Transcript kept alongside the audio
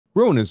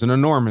Bruin is an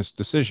enormous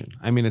decision.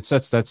 I mean, it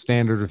sets that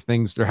standard of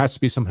things. There has to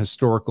be some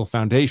historical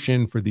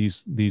foundation for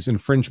these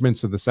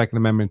infringements of the Second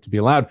Amendment to be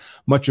allowed.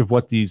 Much of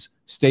what these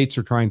states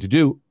are trying to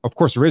do, of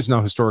course, there is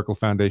no historical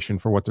foundation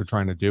for what they're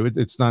trying to do.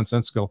 It's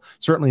nonsensical,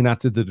 certainly not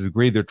to the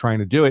degree they're trying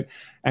to do it.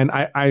 And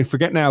I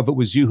forget now if it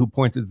was you who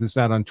pointed this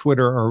out on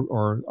Twitter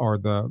or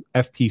the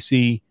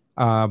FPC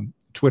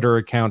Twitter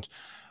account,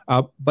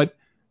 but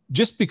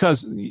just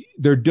because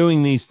they're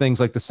doing these things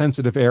like the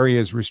sensitive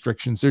areas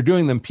restrictions, they're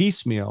doing them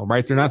piecemeal,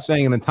 right? They're not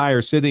saying an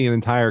entire city, an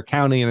entire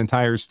county, an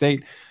entire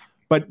state,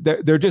 but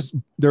they're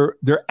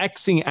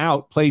Xing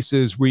out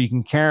places where you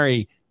can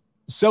carry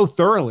so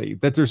thoroughly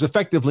that there's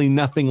effectively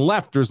nothing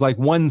left. There's like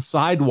one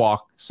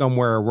sidewalk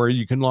somewhere where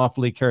you can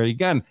lawfully carry a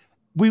gun.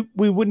 We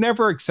would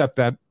never accept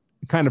that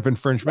kind of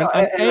infringement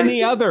on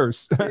any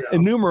others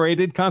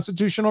enumerated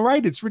constitutional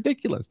right. It's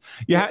ridiculous.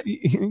 You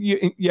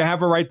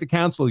have a right to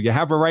counsel. You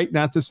have a right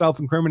not to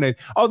self-incriminate.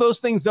 Oh, those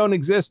things don't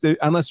exist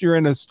unless you're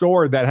in a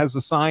store that has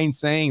a sign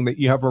saying that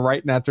you have a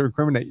right not to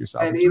incriminate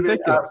yourself. And even,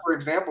 for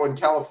example, in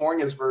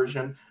California's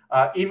version,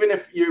 even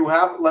if you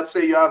have, let's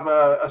say you have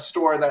a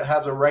store that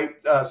has a right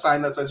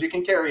sign that says you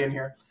can carry in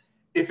here,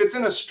 if it's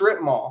in a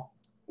strip mall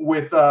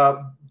with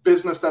a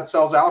business that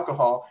sells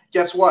alcohol,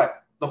 guess what?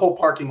 The whole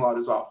parking lot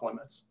is off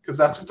limits, because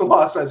that's what the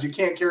law says. You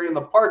can't carry in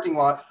the parking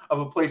lot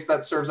of a place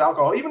that serves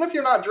alcohol, even if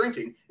you're not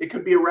drinking. It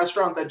could be a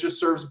restaurant that just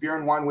serves beer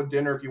and wine with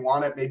dinner if you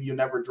want it. Maybe you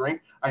never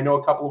drink. I know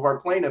a couple of our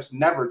plaintiffs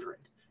never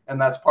drink,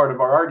 and that's part of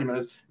our argument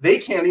is they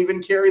can't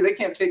even carry. They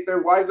can't take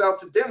their wives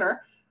out to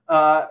dinner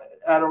at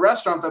a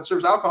restaurant that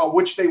serves alcohol,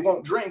 which they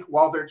won't drink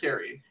while they're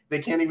carrying. They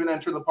can't even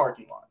enter the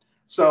parking lot.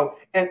 So,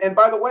 and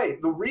by the way,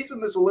 the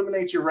reason this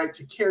eliminates your right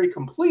to carry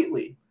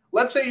completely,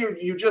 let's say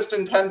you just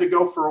intend to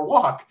go for a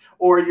walk,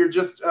 or you're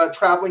just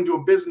traveling to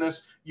a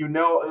business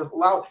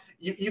allowed.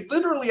 You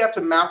literally have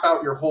to map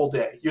out your whole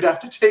day. You'd have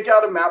to take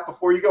out a map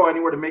before you go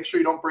anywhere to make sure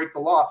you don't break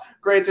the law.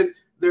 Granted,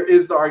 there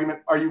is the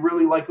argument, are you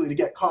really likely to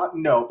get caught?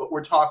 No, but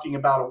we're talking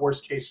about a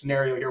worst case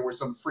scenario here where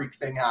some freak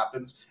thing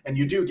happens and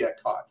you do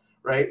get caught,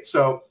 right?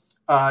 So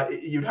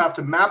you'd have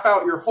to map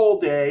out your whole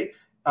day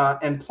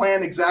and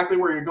plan exactly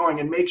where you're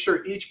going and make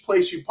sure each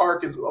place you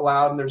park is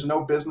allowed and there's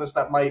no business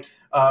that might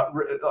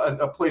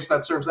a place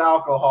that serves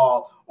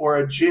alcohol or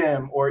a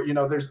gym, or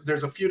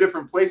there's a few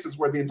different places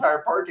where the entire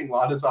parking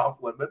lot is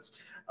off limits.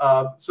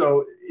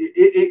 So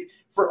it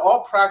for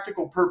all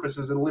practical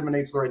purposes, it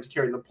eliminates the right to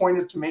carry. The point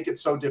is to make it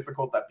so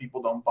difficult that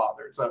people don't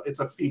bother. It's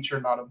a feature,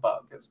 not a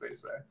bug, as they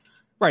say.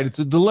 Right. It's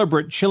a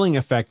deliberate chilling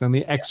effect on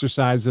the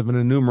exercise of an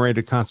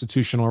enumerated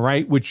constitutional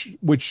right, which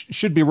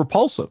should be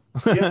repulsive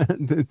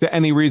to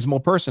any reasonable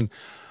person.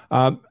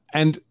 There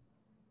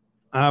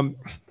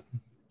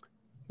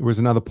was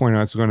another point I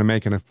was going to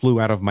make, and it flew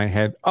out of my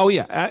head. Oh,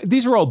 yeah.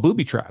 These are all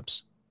booby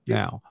traps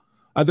now.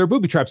 They're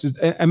booby traps.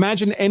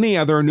 Imagine any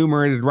other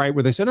enumerated right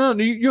where they said, no,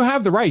 you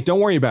have the right. Don't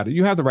worry about it.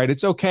 You have the right.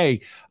 It's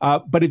okay.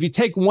 But if you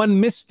take one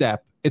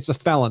misstep, it's a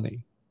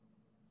felony.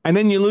 And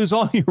then you lose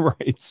all your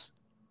rights.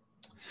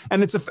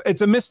 And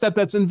it's a misstep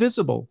that's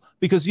invisible,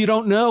 because you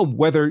don't know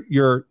whether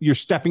you're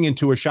stepping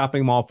into a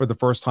shopping mall for the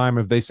first time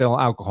if they sell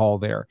alcohol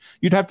there.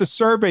 You'd have to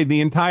survey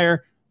the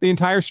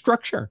entire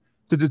structure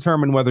to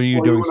determine whether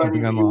you're doing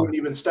something unlawful. You wouldn't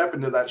even step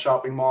into that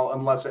shopping mall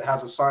unless it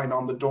has a sign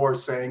on the door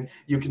saying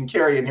you can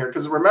carry in here.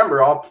 Because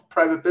remember, all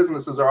private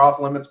businesses are off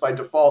limits by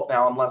default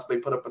now unless they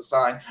put up a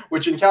sign,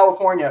 which in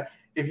California,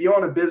 if you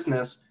own a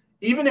business,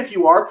 even if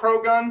you are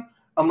pro-gun,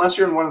 unless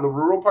you're in one of the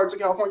rural parts of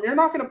California, you're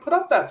not going to put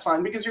up that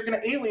sign because you're going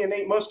to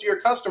alienate most of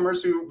your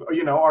customers who,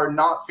 are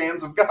not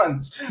fans of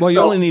guns. Well, you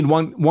only need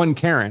one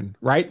Karen,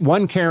 right?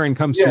 One Karen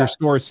comes to your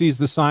store, sees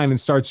the sign, and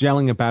starts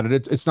yelling about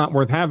it. It's not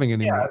worth having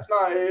anymore. Yeah, it's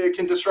not. It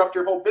can disrupt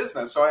your whole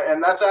business. So,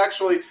 and that's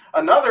actually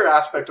another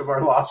aspect of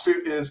our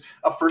lawsuit is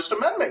a First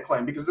Amendment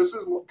claim, because this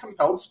is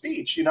compelled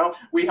speech.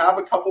 We have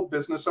a couple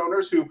business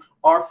owners who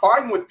are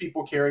fine with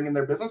people carrying in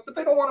their business, but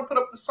they don't want to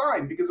put up the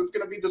sign because it's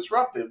going to be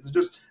disruptive. They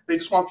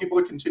just want people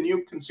to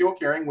continue concealed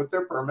carrying with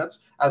their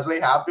permits as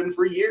they have been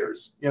for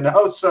years,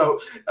 so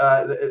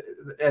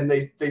and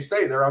they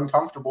say they're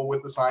uncomfortable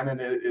with the sign, and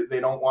they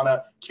don't want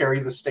to carry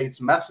the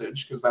state's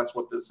message, because that's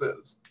what this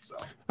is. So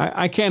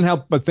I can't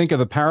help but think of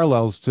the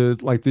parallels to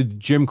like the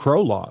Jim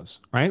Crow laws,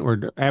 right?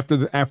 Where after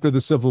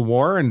the Civil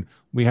War, and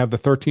we have the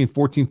 13th,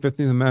 14th,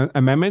 15th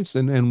amendments,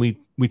 and we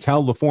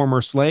tell the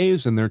former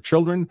slaves and their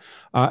children,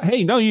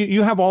 hey, no,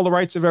 you have all the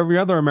rights of every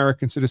other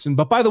American citizen,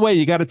 but by the way,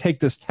 you got to take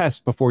this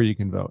test before you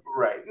can vote.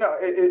 Right. No,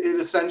 it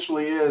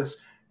essentially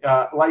is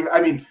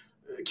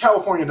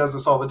California does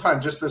this all the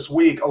time. Just this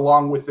week,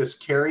 along with this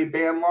carry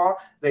ban law,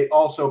 they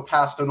also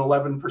passed an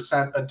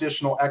 11%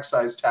 additional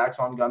excise tax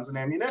on guns and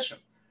ammunition.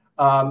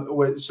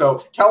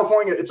 So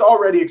California, it's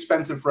already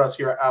expensive for us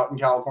here out in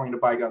California to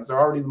buy guns. They're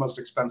already the most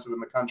expensive in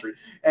the country.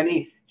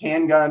 Any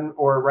handgun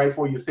or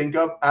rifle you think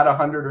of, add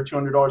 $100 or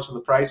 $200 to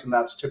the price, and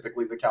that's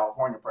typically the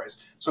California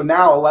price. So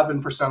now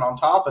 11% on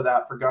top of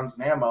that for guns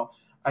and ammo.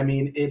 I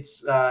mean, it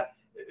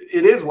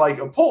is like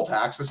a poll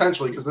tax,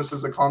 essentially, because this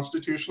is a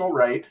constitutional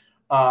right,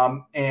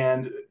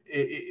 and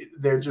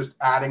they're just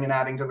adding and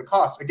adding to the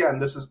cost. Again,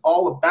 this is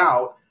all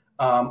about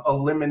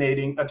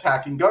eliminating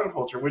attacking gun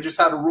culture. We just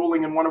had a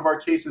ruling in one of our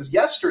cases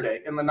yesterday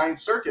in the Ninth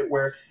Circuit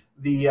where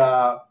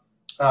the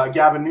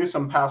Gavin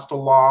Newsom passed a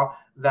law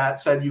that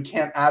said you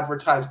can't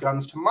advertise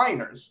guns to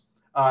minors.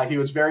 He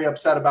was very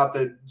upset about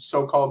the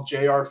so-called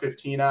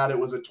JR-15 ad. It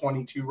was a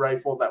 22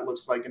 rifle that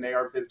looks like an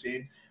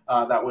AR-15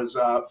 that was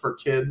for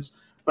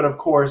kids. But of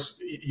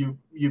course,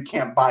 you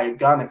can't buy a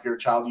gun if you're a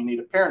child. You need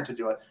a parent to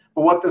do it.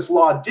 But what this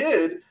law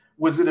did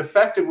was it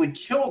effectively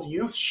killed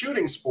youth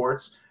shooting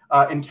sports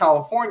in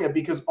California,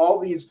 because all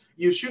these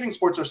youth shooting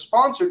sports are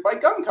sponsored by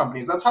gun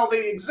companies. That's how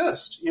they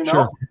exist. You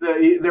know,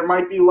 sure. There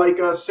might be like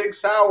a Sig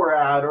Sauer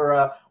ad or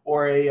a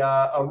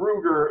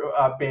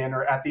Ruger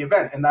banner at the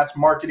event, and that's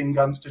marketing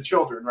guns to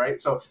children, right?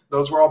 So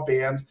those were all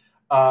banned.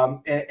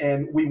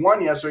 And we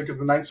won yesterday because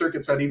the Ninth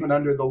Circuit said even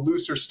under the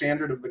looser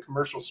standard of the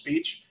commercial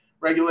speech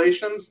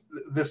regulations,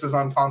 this is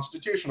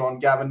unconstitutional.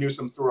 And Gavin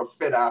Newsom threw a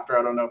fit after.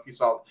 I don't know if you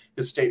saw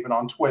his statement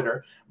on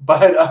Twitter,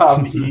 but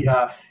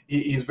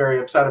he's very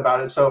upset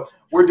about it. So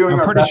we're doing.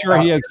 I'm pretty sure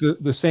he has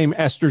the same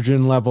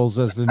estrogen levels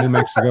as the New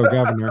Mexico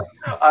governor.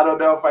 I don't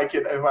know if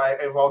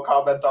I'll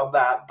comment on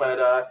that,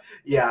 but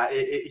yeah,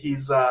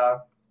 he's.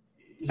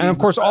 And of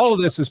course, all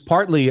of this is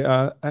partly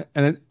a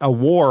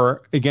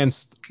war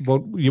against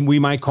what we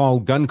might call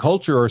gun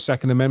culture or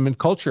Second Amendment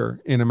culture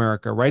in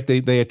America, right?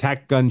 They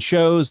attack gun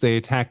shows, they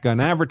attack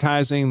gun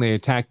advertising, they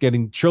attack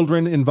getting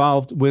children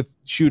involved with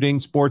shooting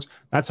sports.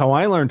 That's how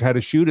I learned how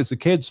to shoot as a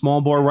kid,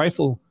 small bore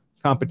rifle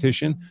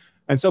competition.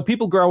 And so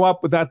people grow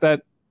up with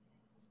that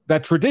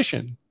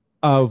tradition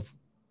of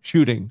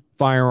shooting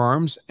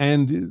firearms,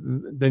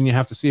 and then you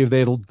have to see if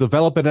they'll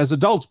develop it as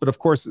adults. But of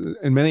course,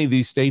 in many of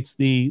these states,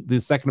 the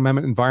Second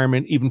Amendment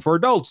environment, even for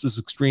adults, is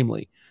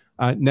extremely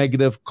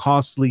negative,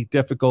 costly,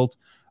 difficult.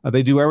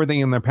 They do everything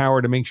in their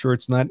power to make sure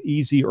it's not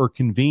easy or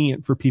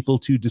convenient for people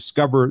to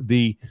discover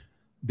the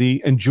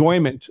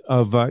enjoyment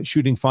of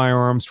shooting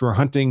firearms for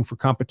hunting, for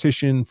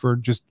competition, for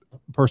just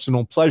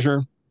personal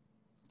pleasure.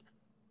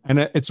 And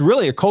it's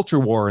really a culture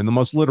war in the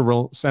most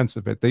literal sense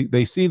of it.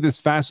 They see this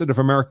facet of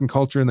American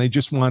culture and they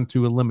just want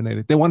to eliminate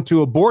it. They want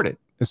to abort it,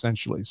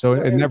 essentially. So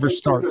it never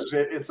starts.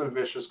 It's a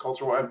vicious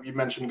culture war. You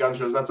mentioned gun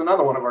shows. That's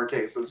another one of our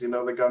cases, you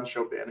know, the gun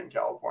show ban in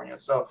California.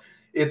 So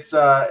it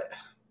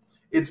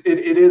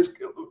is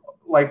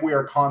like we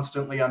are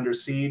constantly under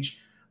siege.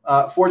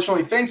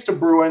 Fortunately, thanks to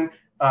Bruin,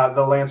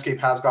 the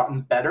landscape has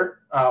gotten better.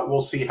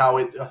 We'll see how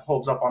it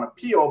holds up on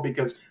appeal,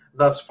 because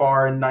thus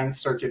far in Ninth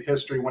Circuit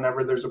history,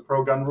 whenever there's a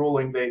pro-gun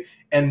ruling, they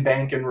en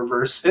banc and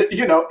reverse it,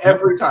 you know,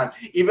 every time.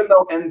 Even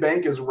though en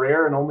banc is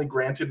rare and only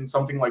granted in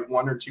something like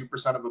 1 or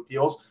 2% of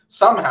appeals,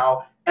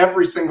 somehow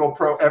every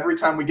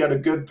time we get a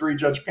good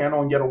 3-judge panel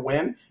and get a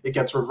win, it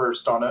gets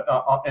reversed on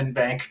en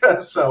banc.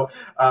 So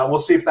we'll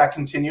see if that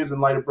continues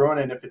in light of Bruin,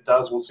 and if it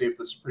does, we'll see if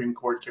the Supreme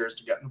Court cares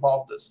to get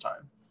involved this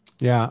time.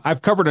 Yeah,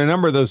 I've covered a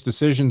number of those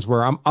decisions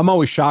where I'm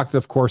always shocked,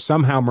 of course,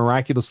 somehow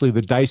miraculously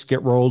the dice get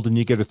rolled and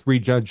you get a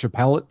 3-judge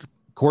appellate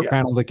court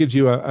panel that gives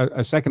you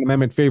a Second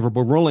Amendment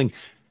favorable ruling.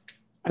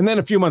 And then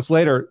a few months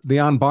later, the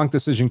en banc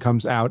decision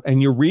comes out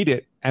and you read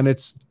it and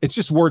it's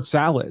just word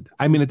salad.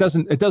 I mean, it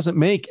doesn't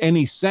make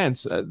any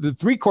sense. The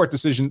 3-court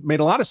decision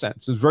made a lot of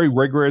sense. It was very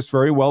rigorous,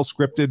 very well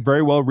scripted,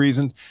 very well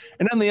reasoned.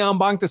 And then the en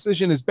banc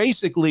decision is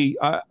basically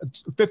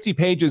 50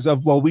 pages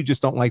of, well, we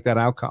just don't like that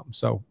outcome.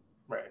 So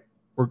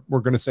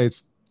we're going to say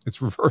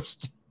it's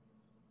reversed.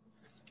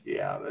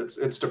 Yeah,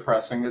 it's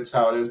depressing. It's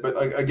how it is.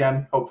 But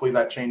again, hopefully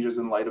that changes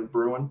in light of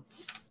Bruin.